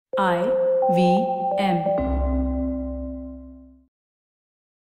IVM.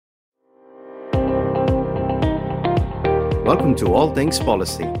 Welcome to All Things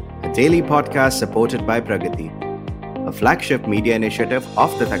Policy, a daily podcast supported by Pragati, a flagship media initiative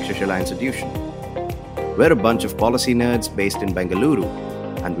of the Takshashila Institution. We're a bunch of policy nerds based in Bengaluru,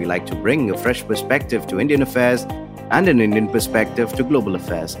 and we like to bring a fresh perspective to Indian affairs and an Indian perspective to global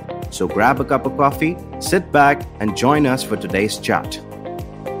affairs. So grab a cup of coffee, sit back, and join us for today's chat.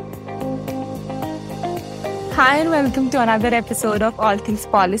 Hi and welcome to another episode of All Things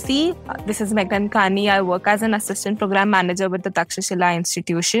Policy. This is Meghna Khani. I work as an assistant program manager with the Takshashila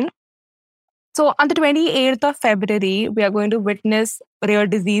Institution. So on the 28th of February, we are going to witness Rare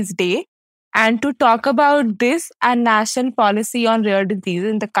Disease Day. And to talk about this and national policy on rare disease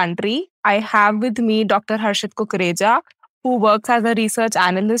in the country, I have with me Dr. Harshit Kukreja, who works as a research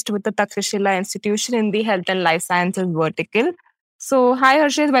analyst with the Takshashila Institution in the Health and Life Sciences vertical. So, hi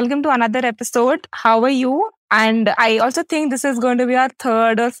Harshit, welcome to another episode. How are you? And I also think this is going to be our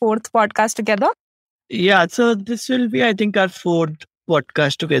third or fourth podcast together. Yeah, so this will be, I think, our fourth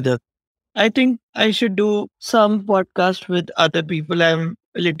podcast together. I think I should do some podcast with other people. I'm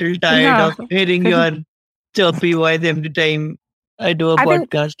a little tired of hearing your chirpy voice every time I do a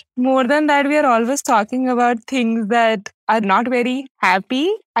podcast. More than that, we are always talking about things that are not very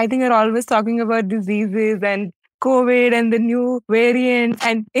happy. I think we're always talking about diseases and COVID and the new variant.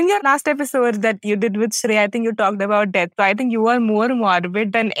 And in your last episode that you did with Shreya, I think you talked about death. So I think you are more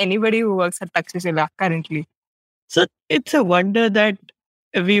morbid than anybody who works at Takshashila currently. So it's a wonder that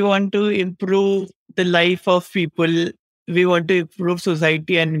we want to improve the life of people. We want to improve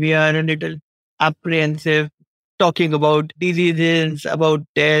society, and we are a little apprehensive talking about diseases, about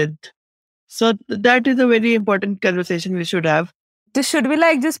death. So that is a very important conversation we should have. Should we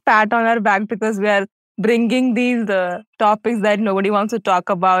just pat on our back because we are bringing these topics that nobody wants to talk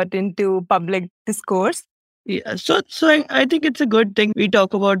about into public discourse? Yeah, so I think it's a good thing we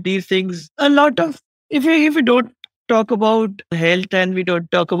talk about these things. A lot of if we don't talk about health and we don't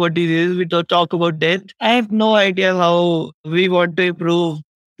talk about disease, we don't talk about death, I have no idea how we want to improve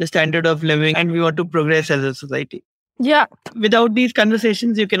the standard of living and we want to progress as a society. Yeah. Without these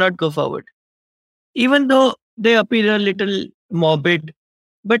conversations, you cannot go forward. Even though they appear a little morbid,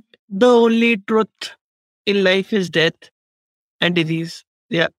 but the only truth in life is death and disease.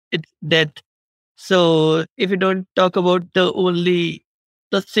 Yeah, it's death. So if you don't talk about the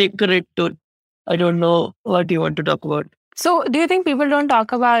sacred truth, I don't know what you want to talk about. So do you think people don't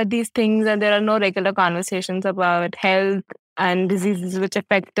talk about these things and there are no regular conversations about health and diseases which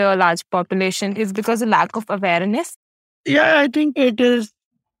affect a large population is because of lack of awareness? Yeah, I think it is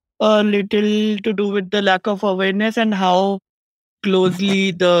a little to do with the lack of awareness and how closely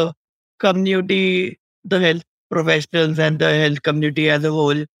the community, the health professionals and the health community as a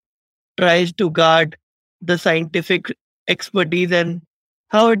whole tries to guard the scientific expertise and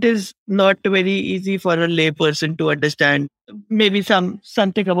how it is not very easy for a layperson to understand maybe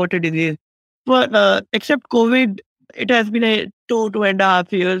something about a disease. But except COVID, it has been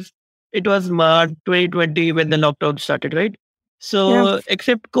 2.5 years. It was March 2020 when the lockdown started, right? So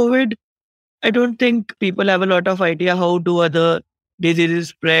except COVID, I don't think people have a lot of idea how do other diseases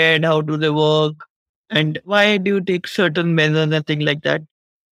spread, how do they work, and why do you take certain measures and things like that.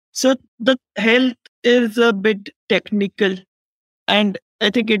 So the health is a bit technical, and I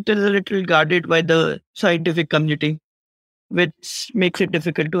think it is a little guarded by the scientific community, which makes it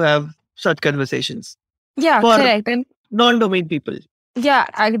difficult to have such conversations. Yeah, for correct. And non-domain people. Yeah,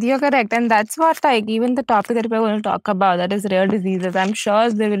 you're correct. And that's what, even the topic that we're going to talk about, that is rare diseases. I'm sure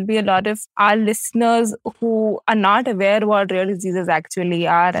there will be a lot of our listeners who are not aware what rare diseases actually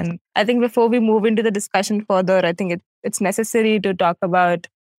are. And I think before we move into the discussion further, I think it's necessary to talk about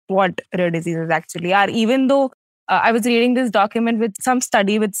what rare diseases actually are. Even though I was reading this document with some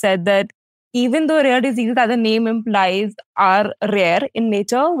study which said that even though rare diseases, as the name implies, are rare in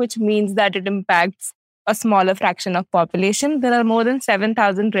nature, which means that it impacts a smaller fraction of population. There are more than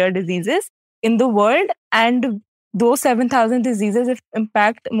 7,000 rare diseases in the world, and those 7,000 diseases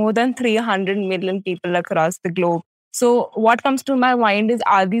impact more than 300 million people across the globe. So what comes to my mind is,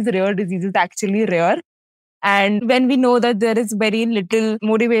 are these rare diseases actually rare? And when we know that there is very little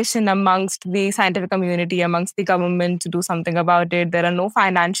motivation amongst the scientific community, amongst the government to do something about it, there are no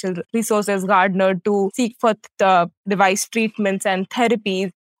financial resources garnered to seek for the device treatments and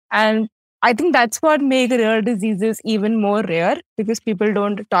therapies. And I think that's what makes rare diseases even more rare, because people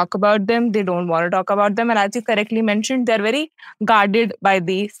don't talk about them. They don't want to talk about them. And as you correctly mentioned, they're very guarded by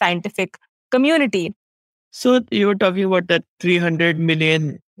the scientific community. So you were talking about that 300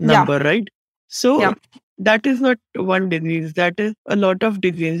 million number, right? So that is not one disease. That is a lot of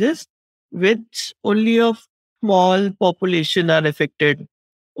diseases which only a small population are affected.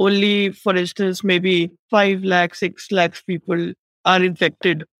 Only, for instance, maybe 5 lakh, 6 lakhs people are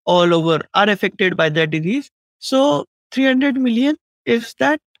infected all over, are affected by that disease. So 300 million is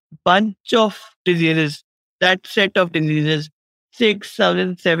that bunch of diseases, that set of diseases,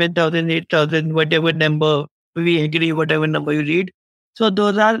 6,000, 7,000, 8,000, whatever number we agree, whatever number you read. So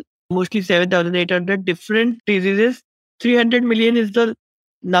those are mostly 7,800 different diseases. 300 million is the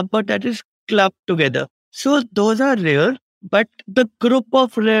number that is clubbed together. So those are rare, but the group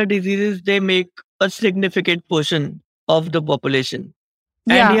of rare diseases, they make a significant portion of the population.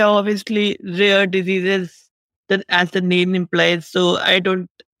 And Yeah, yeah, obviously rare diseases, that as the name implies, so I don't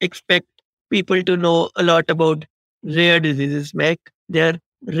expect people to know a lot about rare diseases, Meg. They're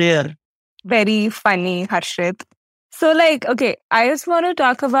rare. very funny, Harshit. So, like, okay, I just want to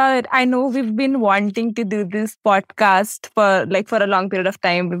talk about. I know we've been wanting to do this podcast for a long period of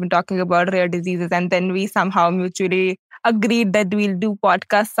time. We've been talking about rare diseases, and then we somehow mutually agreed that we'll do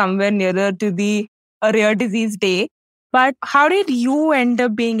podcast somewhere nearer to the rare disease day. But how did you end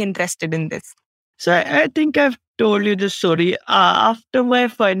up being interested in this? So I think I've told you this story. After my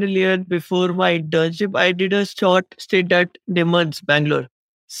final year, before my internship, I did a short stint at Nimmans, Bangalore.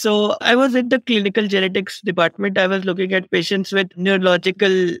 So I was in the clinical genetics department. I was looking at patients with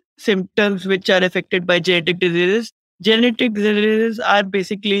neurological symptoms which are affected by genetic diseases. Genetic diseases are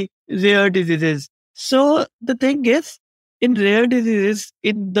basically rare diseases. So the thing is, in rare diseases,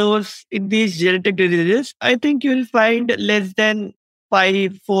 in these genetic diseases, I think you'll find less than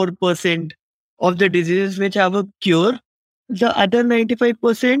 4% of the diseases which have a cure. The other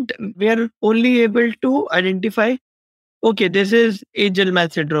 95%, we are only able to identify, okay, this is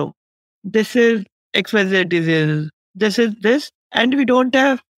Angelman syndrome. This is XYZ disease. This is this. And we don't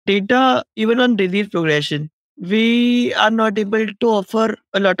have data even on disease progression. We are not able to offer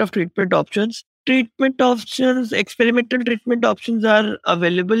a lot of treatment options. Treatment options, experimental treatment options are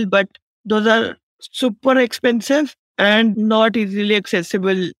available, but those are super expensive and not easily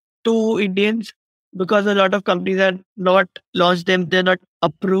accessible to Indians because a lot of companies are not launched them, they're not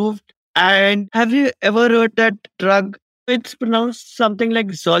approved. And have you ever heard that drug? It's pronounced something like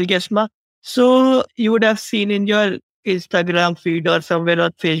Zolgensma. So you would have seen in your Instagram feed or somewhere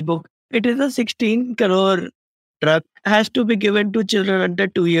on Facebook. It is a 16 crore drug. Has to be given to children under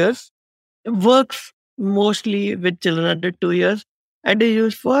 2 years. Works mostly with children under 2 years and is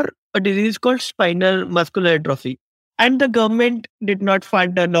used for a disease called spinal muscular atrophy. And the government did not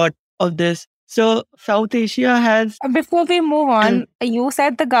fund a lot of this. So South Asia has Before we move on, you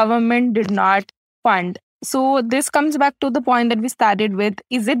said the government did not fund. So this comes back to the point that we started with.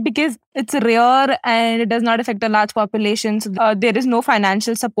 Is it because it's rare and it does not affect a large population? So there is no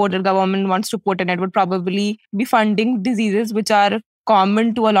financial support the government wants to put in. It would probably be funding diseases which are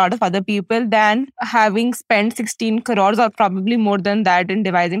common to a lot of other people than having spent 16 crores or probably more than that in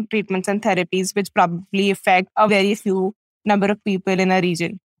devising treatments and therapies which probably affect a very few number of people in a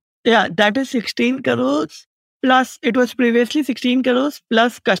region. Yeah, that is 16 crores plus, it was previously 16 crores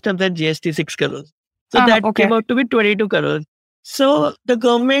plus customs and GST 6 crores. So that Okay. came out to be 22 crores. So the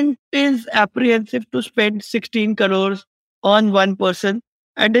government is apprehensive to spend 16 crores on one person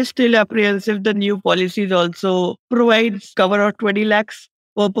and is still apprehensive. The new policies also provides cover of 20 lakhs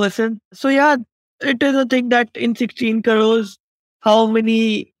per person. So yeah, it is a thing that in 16 crores, how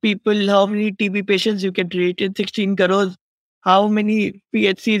many people, how many TB patients you can treat in 16 crores, how many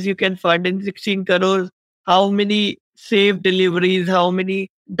PHCs you can fund in 16 crores, how many safe deliveries, how many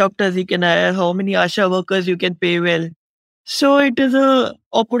doctors you can hire, how many ASHA workers you can pay well. So it is a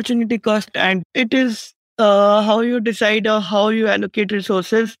opportunity cost and it is how you decide or how you allocate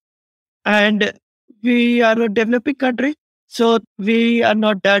resources. And we are a developing country. So we are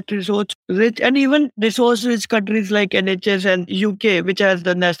not that resource rich. And even resource rich countries like NHS and UK, which has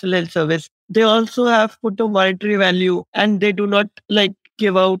the National Health Service, they also have put a monetary value and they do not like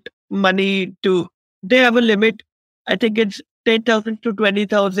give out money to, they have a limit. I think it's 10,000 to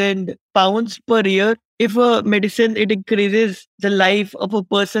 20,000 pounds per year. If a medicine, it increases the life of a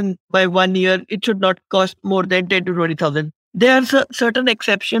person by 1 year, it should not cost more than 10 to 20,000. There are certain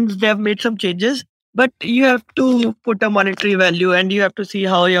exceptions. They have made some changes, but you have to put a monetary value and you have to see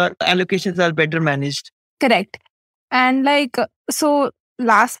how your allocations are better managed. Correct. And so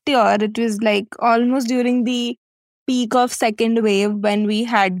last year, it was like almost during the peak of second wave when we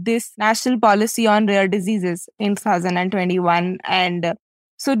had this national policy on rare diseases in 2021. And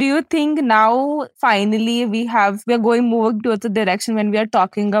So do you think now finally we're going moving towards a direction when we are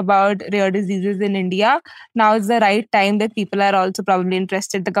talking about rare diseases in India? Now is the right time that people are also probably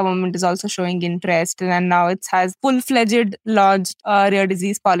interested. The government is also showing interest, and now it has full-fledged launched rare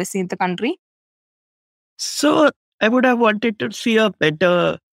disease policy in the country. So I would have wanted to see a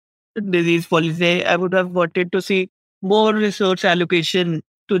better disease policy. I would have wanted to see more resource allocation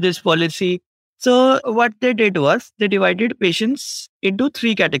to this policy. So what they did was they divided patients into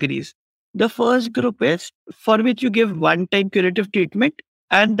three categories. The first group is for which you give one-time curative treatment,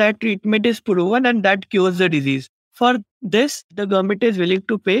 and that treatment is proven and that cures the disease. For this, the government is willing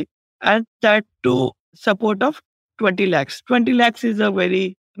to pay, and that to support of 20 lakhs. 20 lakhs is a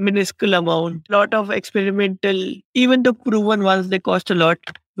very minuscule amount. Lot of experimental, even the proven ones, they cost a lot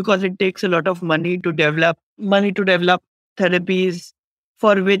because it takes a lot of money to develop therapies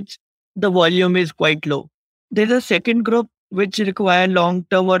for which the volume is quite low. There's a second group which require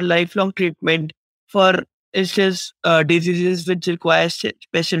long-term or lifelong treatment for instance diseases which require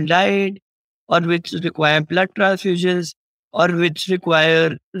special diet or which require blood transfusions or which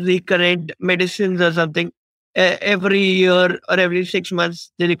require recurrent medicines or something. Every year or every 6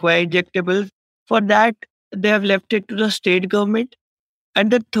 months they require injectables. For that, they have left it to the state government. And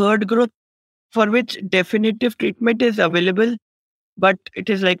the third group for which definitive treatment is available, but it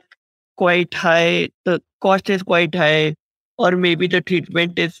is like quite high, the cost is quite high, or maybe the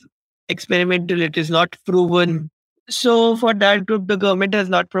treatment is experimental, it is not proven. So for that group, the government has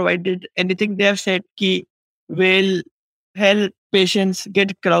not provided anything. They have said ki will help patients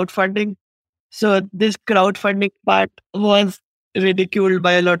get crowdfunding. So this crowdfunding part was ridiculed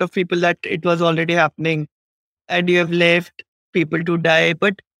by a lot of people that it was already happening and you have left people to die.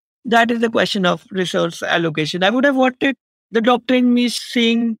 But that is the question of resource allocation. I would have wanted the doctor in me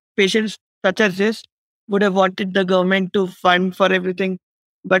seeing patients such as this would have wanted the government to fund for everything.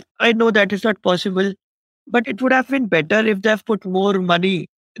 But I know that is not possible. But it would have been better if they have put more money.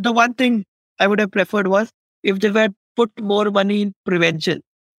 The one thing I would have preferred was if they were put more money in prevention.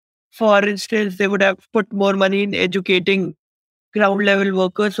 For instance, they would have put more money in educating ground level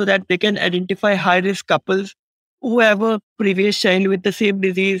workers so that they can identify high risk couples who have a previous child with the same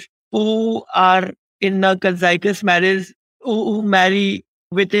disease, who are in a consanguineous marriage, who marry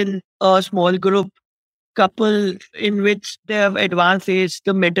within a small group, couple in which they have advanced age,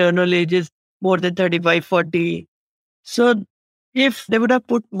 the maternal age is more than 35, 40. So if they would have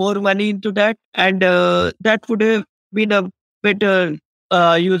put more money into that, and that would have been a better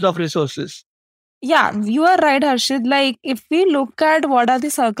use of resources. Yeah, you are right, Harshit. Like, if we look at what are the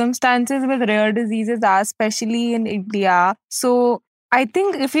circumstances with rare diseases, especially in India, so I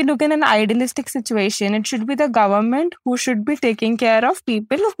think if we look in an idealistic situation, it should be the government who should be taking care of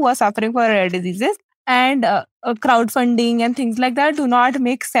people who are suffering for rare diseases. And crowdfunding and things like that do not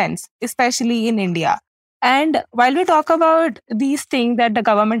make sense, especially in India. And while we talk about these things that the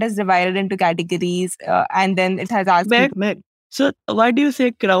government has divided into categories and then it has asked people. Meg, so why do you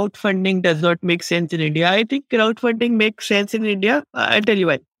say crowdfunding does not make sense in India? I think crowdfunding makes sense in India. I'll tell you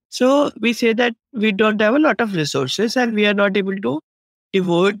why. So we say that we don't have a lot of resources and we are not able to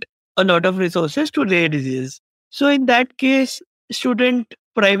devote a lot of resources to rare diseases. So in that case, shouldn't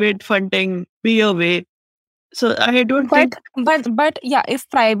private funding be a way? So I don't think. But yeah, if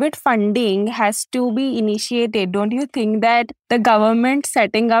private funding has to be initiated, don't you think that the government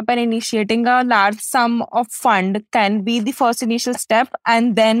setting up and initiating a large sum of fund can be the first initial step,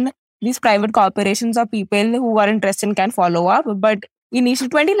 and then these private corporations or people who are interested can follow up? But initial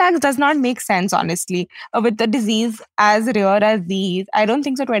 20 lakhs does not make sense, honestly. With the disease as rare as these, I don't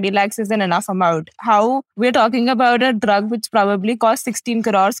think so 20 lakhs is an enough amount. How we're talking about a drug which probably costs 16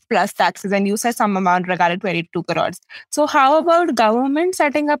 crores plus taxes, and you said some amount regarding 22 crores. So how about government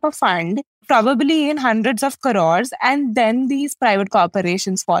setting up a fund, probably in hundreds of crores, and then these private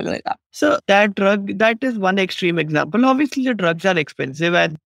corporations follow it up? So that drug, that is one extreme example. Obviously, the drugs are expensive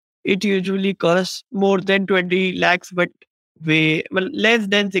and it usually costs more than 20 lakhs, but less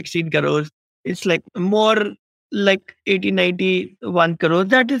than 16 crores. It's like more like 80, 91 crores.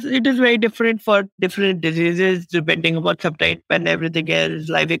 It is very different for different diseases depending upon subtype and everything else,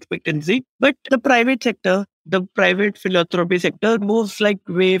 life expectancy. But the private sector, the private philanthropy sector moves like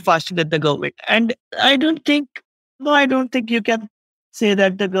way faster than the government. And I don't think you can say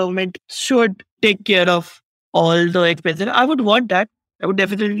that the government should take care of all the expenses. I would want that. I would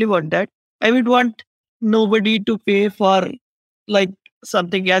definitely want that. I would want nobody to pay for like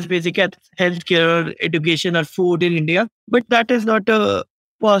something as basic as healthcare, education, or food in India. But that is not a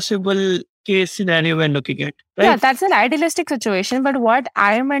possible case scenario we're looking at, Yeah, right? that's an idealistic situation. But what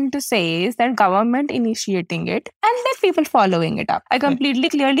I meant to say is that government initiating it and then people following it up. I completely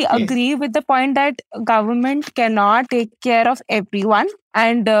clearly Yes. agree with the point that government cannot take care of everyone.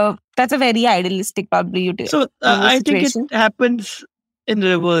 And that's a very idealistic probably So I think it situation. happens in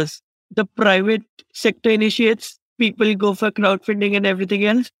reverse. The private sector initiates, people go for crowdfunding and everything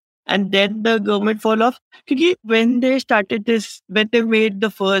else, and then the government fall off. Because when they started this, when they made the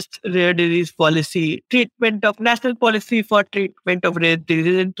first rare disease policy, treatment of national policy for treatment of rare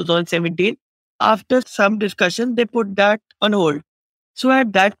diseases in 2017, after some discussion, they put that on hold. So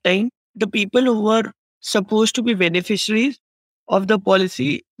at that time, the people who were supposed to be beneficiaries of the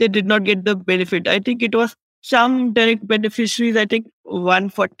policy, they did not get the benefit. I think it was some direct beneficiaries, I think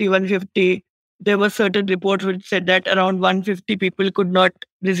 140, 150. There were certain reports which said that around 150 people could not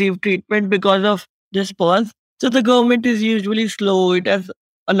receive treatment because of this pause. So the government is usually slow. It has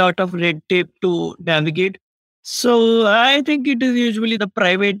a lot of red tape to navigate. So I think it is usually the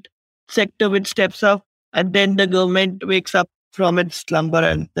private sector which steps up and then the government wakes up from its slumber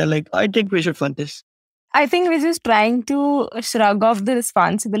and they're like, I think we should fund this. I think we're just trying to shrug off the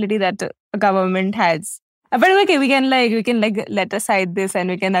responsibility that a government has. But okay, we can let aside this and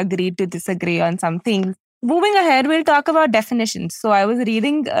we can agree to disagree on some things. Moving ahead, we'll talk about definitions. So I was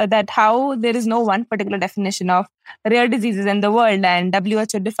reading that how there is no one particular definition of rare diseases in the world, and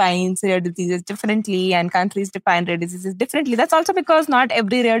WHO defines rare diseases differently, and countries define rare diseases differently. That's also because not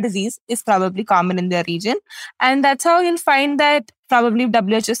every rare disease is probably common in their region, and that's how you'll find that probably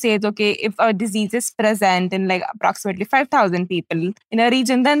WHO says, okay, if a disease is present in like approximately 5,000 people in a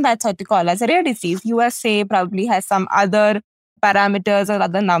region, then that's what you call as a rare disease. USA probably has some other parameters or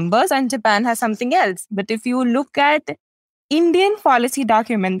other numbers, and Japan has something else. But if you look at Indian policy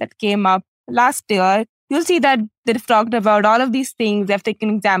document that came up last year, you'll see that they've talked about all of these things. They've taken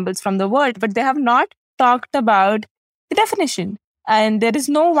examples from the world, but they have not talked about the definition. And there is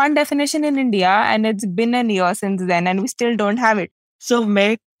no one definition in India, and it's been a year since then, and we still don't have it. So,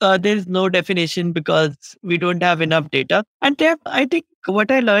 there's no definition because we don't have enough data. And I think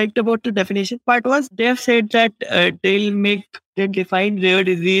what I liked about the definition part was they've said that they'll define rare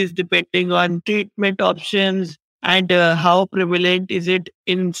disease depending on treatment options and how prevalent is it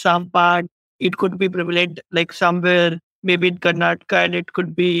in some part. It could be prevalent like somewhere, maybe in Karnataka, and it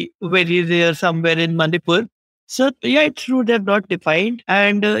could be very rare somewhere in Manipur. So yeah, it's true they've not defined,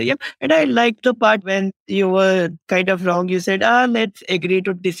 and and I like the part when you were kind of wrong. You said, let's agree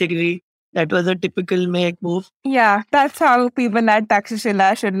to disagree. That was a typical make move. Yeah, that's how people at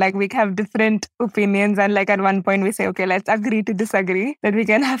Takshashila should we have different opinions, and like at one point we say, okay, let's agree to disagree, that we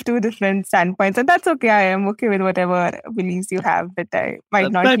can have two different standpoints, and that's okay. I am okay with whatever beliefs you have, that I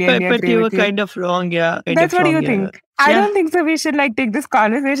might not clearly But agree you were with you. kind of wrong, yeah. That's what you think. I don't think so. We should take this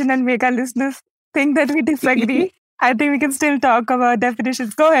conversation and make our listeners think that we disagree. I think we can still talk about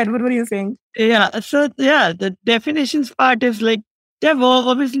definitions. Go ahead. What were you saying? Yeah. So yeah, the definitions part is like they're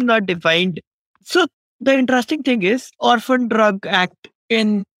obviously not defined. So the interesting thing is Orphan Drug Act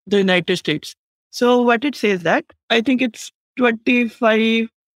in the United States. So what it says that I think it's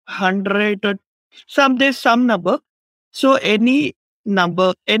 2,500 or there's some number. So any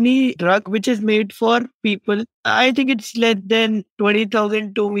number, any drug which is made for people, I think it's less than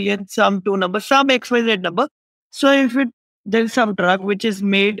 20,000, 2 million, some two number, some XYZ number. So if there's some drug which is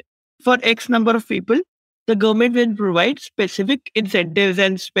made for X number of people, the government will provide specific incentives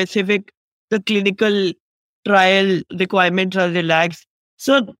and specific the clinical trial requirements are relaxed.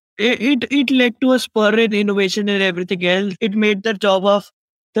 So it led to a spur in innovation and everything else. It made the job of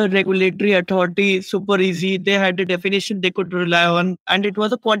the regulatory authority super easy. They had a definition they could rely on, and it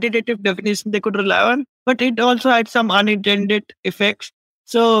was a quantitative definition they could rely on, but it also had some unintended effects.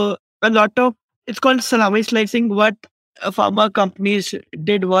 So a lot of it's called salami slicing. What pharma companies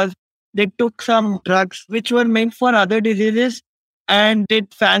did was they took some drugs which were meant for other diseases and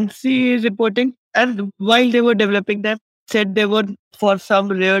did fancy reporting. And while they were developing them, said they were for some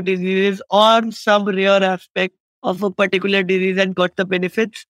rare diseases or some rare aspect of a particular disease and got the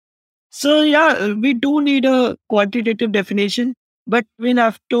benefits. So yeah, we do need a quantitative definition, but we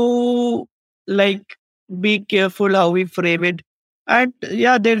have to be careful how we frame it. And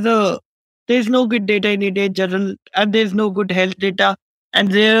yeah, there's no good data in India in general, and there's no good health data,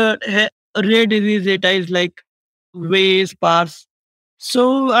 and rare disease data is way sparse.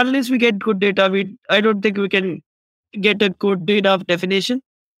 So unless we get good data, I don't think we can get a good enough definition.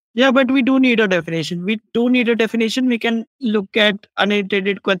 Yeah, but we do need a definition. We do need a definition. We can look at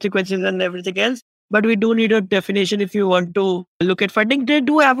unintended consequences and everything else, but we do need a definition if you want to look at funding. They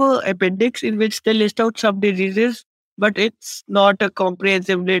do have an appendix in which they list out some diseases but it's not a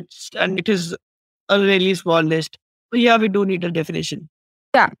comprehensive list and it is a really small list. So yeah, we do need a definition.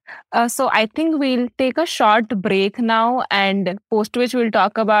 Yeah. So I think we'll take a short break now, and post which we'll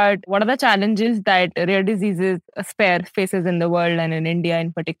talk about what are the challenges that rare diseases spare faces in the world and in India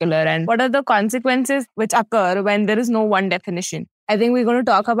in particular, and what are the consequences which occur when there is no one definition. I think we're going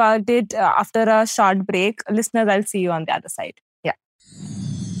to talk about it after a short break. Listeners, I'll see you on the other side. Yeah.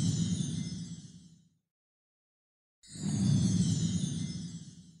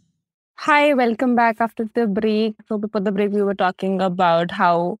 Hi, welcome back after the break. So before the break, we were talking about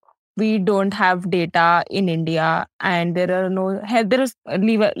how we don't have data in India, and there are no health. There is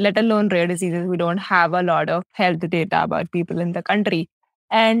let alone rare diseases. We don't have a lot of health data about people in the country,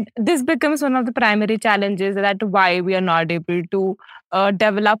 and this becomes one of the primary challenges. That why we are not able to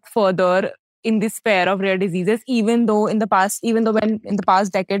develop further in this sphere of rare diseases, even though when in the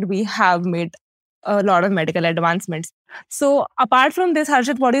past decade we have made a lot of medical advancements. So, apart from this,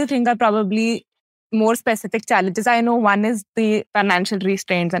 Harshit, what do you think are probably more specific challenges? I know one is the financial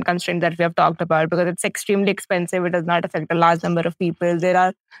restraints and constraints that we have talked about because it's extremely expensive. It does not affect a large number of people.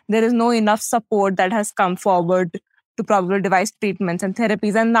 There is no enough support that has come forward to probably devise treatments and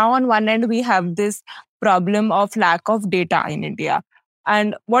therapies. And now, on one end, we have this problem of lack of data in India.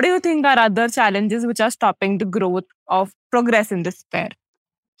 And what do you think are other challenges which are stopping the growth of progress in this sphere?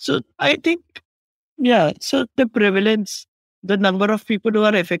 So I think, yeah, so the prevalence, the number of people who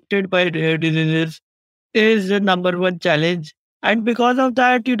are affected by rare diseases is the number one challenge. And because of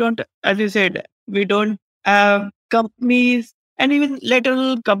that, you don't, as you said, we don't have companies, and even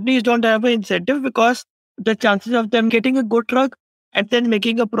little companies don't have an incentive because the chances of them getting a good drug and then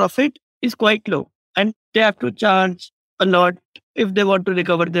making a profit is quite low. And they have to charge a lot if they want to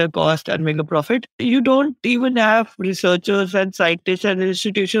recover their cost and make a profit. You don't even have researchers and scientists and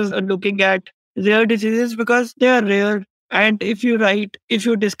institutions looking at rare diseases because they are rare. And if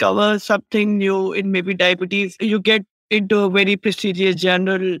you discover something new in maybe diabetes, you get into a very prestigious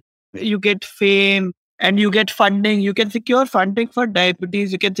journal, you get fame and you get funding. You can secure funding for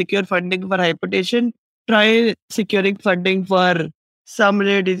diabetes, you can secure funding for hypertension. Try securing funding for some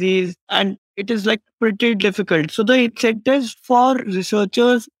rare disease, and it is like pretty difficult. So the incentives for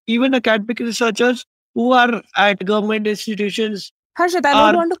researchers, even academic researchers who are at government institutions, Harshit, are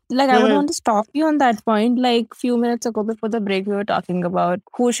I would want to stop you on that point. Like few minutes ago before the break, we were talking about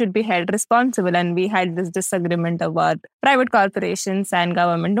who should be held responsible, and we had this disagreement about private corporations and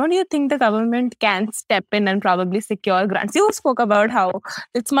government. Don't you think the government can step in and probably secure grants? You spoke about how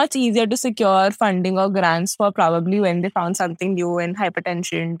it's much easier to secure funding or grants for probably when they found something new in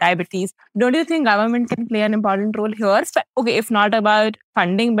hypertension, diabetes. Don't you think government can play an important role here? Okay, if not about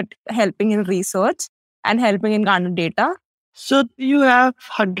funding, but helping in research and helping in garner data. so you have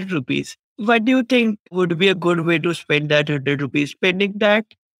 100 rupees. What do you think would be a good way to spend that 100 rupees? Spending that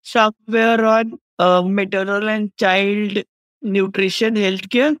somewhere on maternal and child nutrition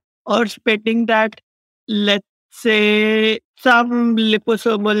healthcare, or spending that, let's say, some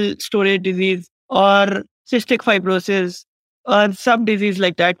liposomal storage disease or cystic fibrosis or some disease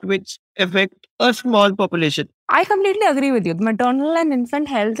like that, which affect a small population. I completely agree with you. Maternal and infant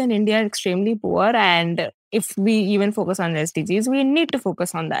health in India is extremely poor, and if we even focus on SDGs, we need to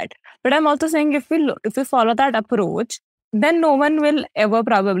focus on that. But I'm also saying if we follow that approach, then no one will ever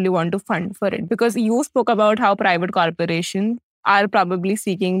probably want to fund for it because you spoke about how private corporations are probably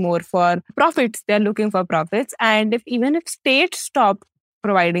seeking more for profits. They're looking for profits, and if states stop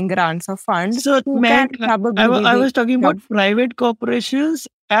providing grants or funds, So, who can Meg, probably I was talking about private corporations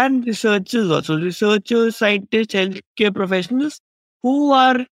and researchers also. Researchers, scientists, healthcare professionals who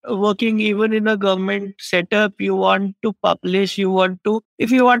are working even in a government setup. You want to publish,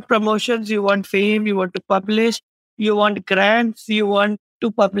 if you want promotions, you want fame, you want to publish, you want grants, you want to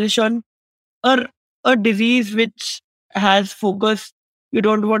publish on a, a disease which has focus. You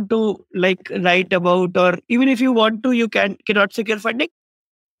don't want to like write about, or even if you want to, you cannot secure funding.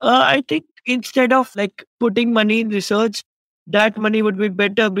 I think instead of like putting money in research, that money would be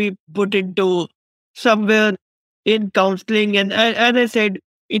better be put into somewhere in counseling, and as I said,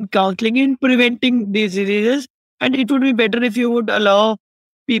 in counseling, in preventing these diseases. And it would be better if you would allow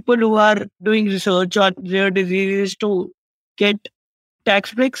people who are doing research on rare diseases to get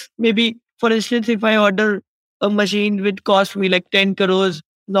tax breaks. Maybe, for instance, if I order a machine which costs me like 10 crores,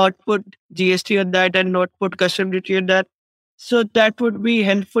 not put GST on that and not put custom duty on that, so that would be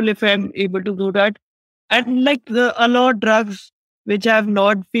helpful if I'm able to do that. And like a lot of drugs which have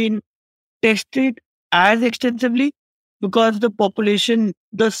not been tested as extensively because the population,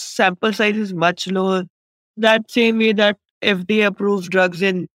 the sample size is much lower. That same way that FDA approves drugs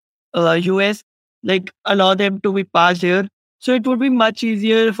in US, like allow them to be passed here. So it would be much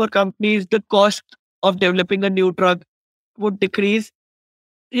easier for companies. The cost of developing a new drug would decrease.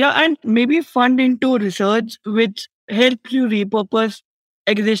 Yeah, and maybe fund into research which helps you repurpose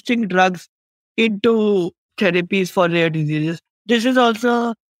existing drugs into therapies for rare diseases. This is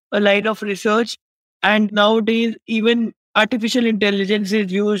also a line of research, and nowadays even artificial intelligence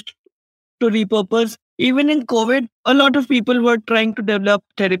is used to repurpose. Even in COVID, a lot of people were trying to develop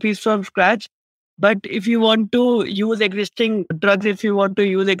therapies from scratch. But if you want to use existing drugs, if you want to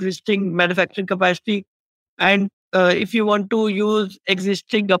use existing manufacturing capacity, and if you want to use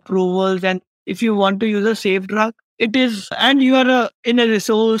existing approvals, and if you want to use a safe drug, it is, and you are in a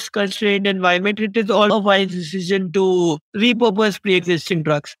resource constrained environment, it is all a wise decision to repurpose pre existing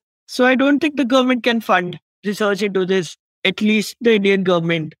drugs. So I don't think the government can fund research into this. At least the Indian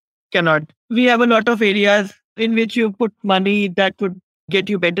government cannot. We have a lot of areas in which you put money that would get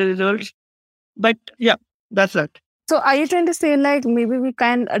you better results. But yeah, that's that. So are you trying to say like maybe we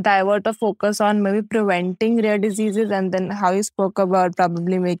can divert a focus on maybe preventing rare diseases, and then how you spoke about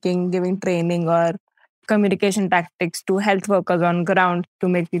probably giving training or communication tactics to health workers on ground to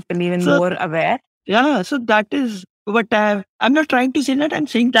make people even So more aware? yeah, so that is what I'm not trying to say that. I'm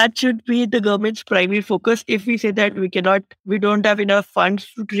saying that should be the government's primary focus. If we say that we don't have enough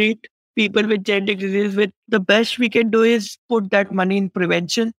funds to treat people with genetic disease, with the best we can do is put that money in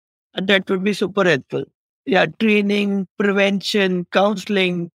prevention, and that would be super helpful. Yeah, training, prevention,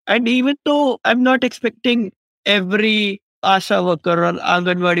 counseling, and even though I'm not expecting every ASHA worker or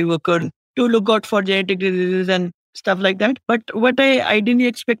Anganwadi worker to look out for genetic diseases and stuff like that, but what I ideally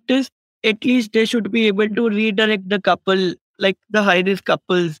expect is at least they should be able to redirect the couple, like the high risk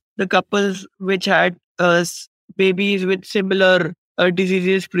couples, the couples which had babies with similar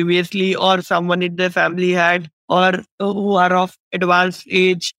diseases previously, or someone in their family had, or who are of advanced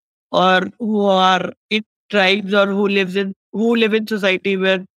age, or who are in tribes, or who live in society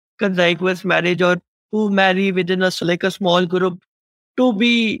where consanguineous marriage, or who marry within like a small group, to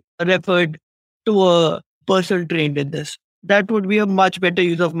be referred to a person trained in this. That would be a much better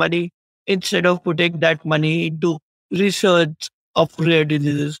use of money instead of putting that money into research of rare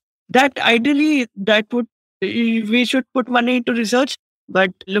diseases. That ideally, that would we should put money into research,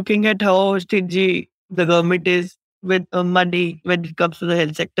 but looking at how stingy the government is with money when it comes to the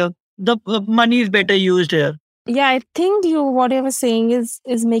health sector, the money is better used here. Yeah, I think what you were saying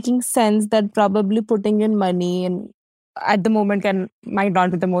is making sense, that probably putting in money and at the moment might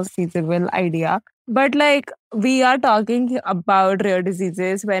not be the most feasible idea. But like we are talking about rare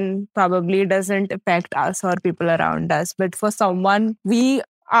diseases when probably it doesn't affect us or people around us. But for someone, we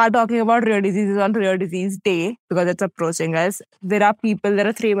are talking about rare diseases on Rare Disease Day because it's approaching us. There are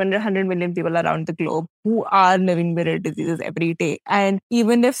 300 million people around the globe who are living with rare diseases every day. And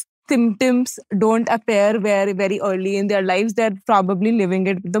even if symptoms don't appear very, very early in their lives, they're probably living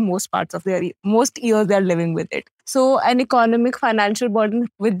it the most parts of their most years they're living with it. So an economic financial burden,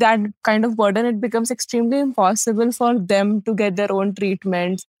 with that kind of burden, it becomes extremely impossible for them to get their own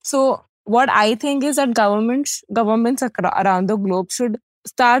treatments. So what I think is that governments around the globe should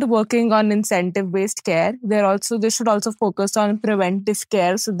start working on incentive based care. They should also focus on preventive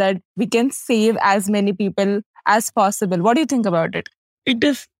care so that we can save as many people as possible. What do you think about it? It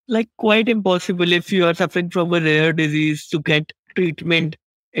is like quite impossible if you are suffering from a rare disease to get treatment,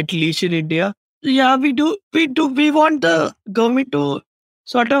 at least in India. Yeah, we want the government to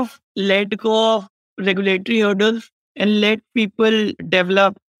sort of let go of regulatory hurdles and let people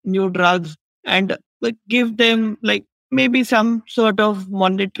develop new drugs, and like give them like maybe some sort of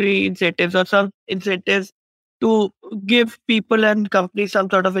monetary incentives, or some incentives to give people and companies some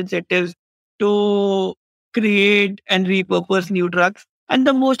sort of incentives to create and repurpose new drugs. And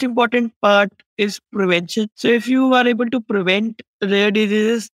the most important part is prevention. So if you are able to prevent rare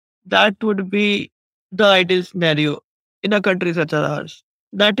diseases, that would be the ideal scenario in a country such as ours.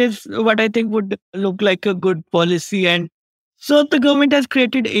 That is what I think would look like a good policy. And so the government has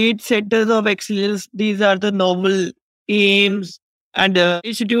created 8 centers of excellence. These are the normal aims, and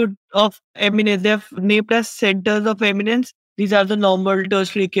Institute of Eminence. They have named as centers of eminence. These are the normal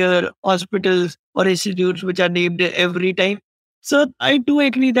tertiary care hospitals or institutes which are named every time. So I do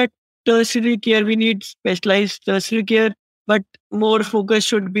agree that tertiary care, we need specialized tertiary care, but more focus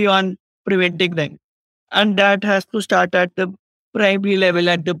should be on preventing them. And that has to start at the primary level,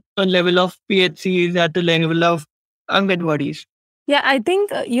 at the level of PHCs, at the level of Anganwadis. Yeah, I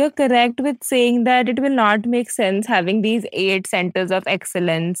think you're correct with saying that it will not make sense having these 8 centers of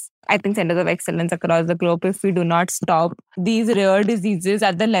excellence. I think centers of excellence across the globe if we do not stop these rare diseases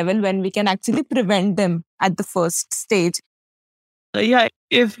at the level when we can actually prevent them at the first stage.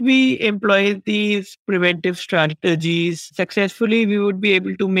 If we employ these preventive strategies successfully, we would be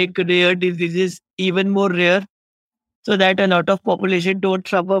able to make rare diseases even more rare so that a lot of population don't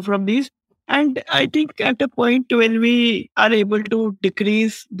suffer from these. And I think at a point when we are able to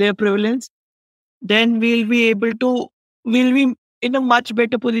decrease their prevalence, then we'll be in a much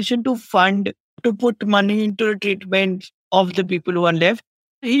better position to to put money into the treatment of the people who are left.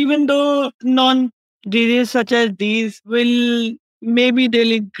 Even though non-diseases such as these maybe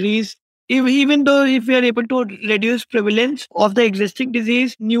they'll increase. Even though if we are able to reduce prevalence of the existing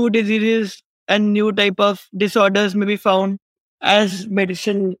disease, new diseases and new type of disorders may be found as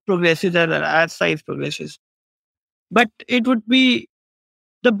medicine progresses and as science progresses. But it would be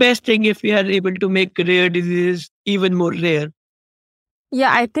the best thing if we are able to make rare diseases even more rare.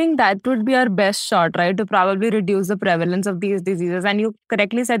 Yeah, I think that would be our best shot, right? To probably reduce the prevalence of these diseases. And you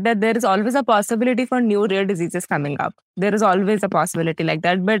correctly said that there is always a possibility for new rare diseases coming up. There is always a possibility like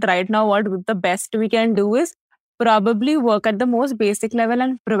that. But right now, what the best we can do is probably work at the most basic level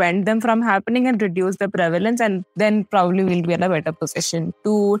and prevent them from happening and reduce the prevalence. And then probably we'll be in a better position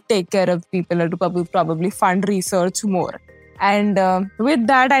to take care of people or to probably fund research more. And with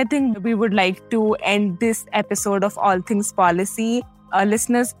that, I think we would like to end this episode of All Things Policy.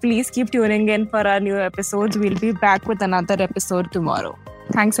 Listeners, please keep tuning in for our new episodes. We'll be back with another episode tomorrow.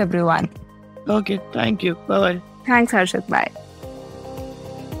 Thanks, everyone. Okay, thank you. Bye-bye. Thanks, Harshit. Bye.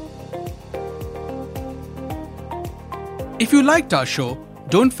 If you liked our show,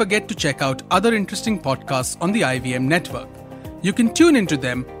 don't forget to check out other interesting podcasts on the IVM network. You can tune into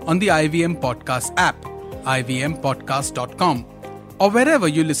them on the IVM Podcast app, ivmpodcast.com, or wherever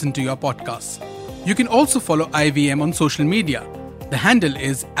you listen to your podcasts. You can also follow IVM on social media. The handle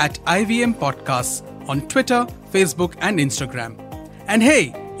is @IVM Podcasts on Twitter, Facebook, and Instagram. And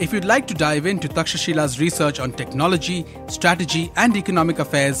hey, if you'd like to dive into Takshashila's research on technology, strategy, and economic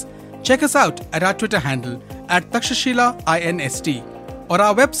affairs, check us out at our Twitter handle @TakshashilaINST or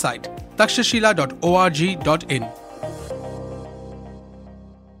our website takshashila.org.in.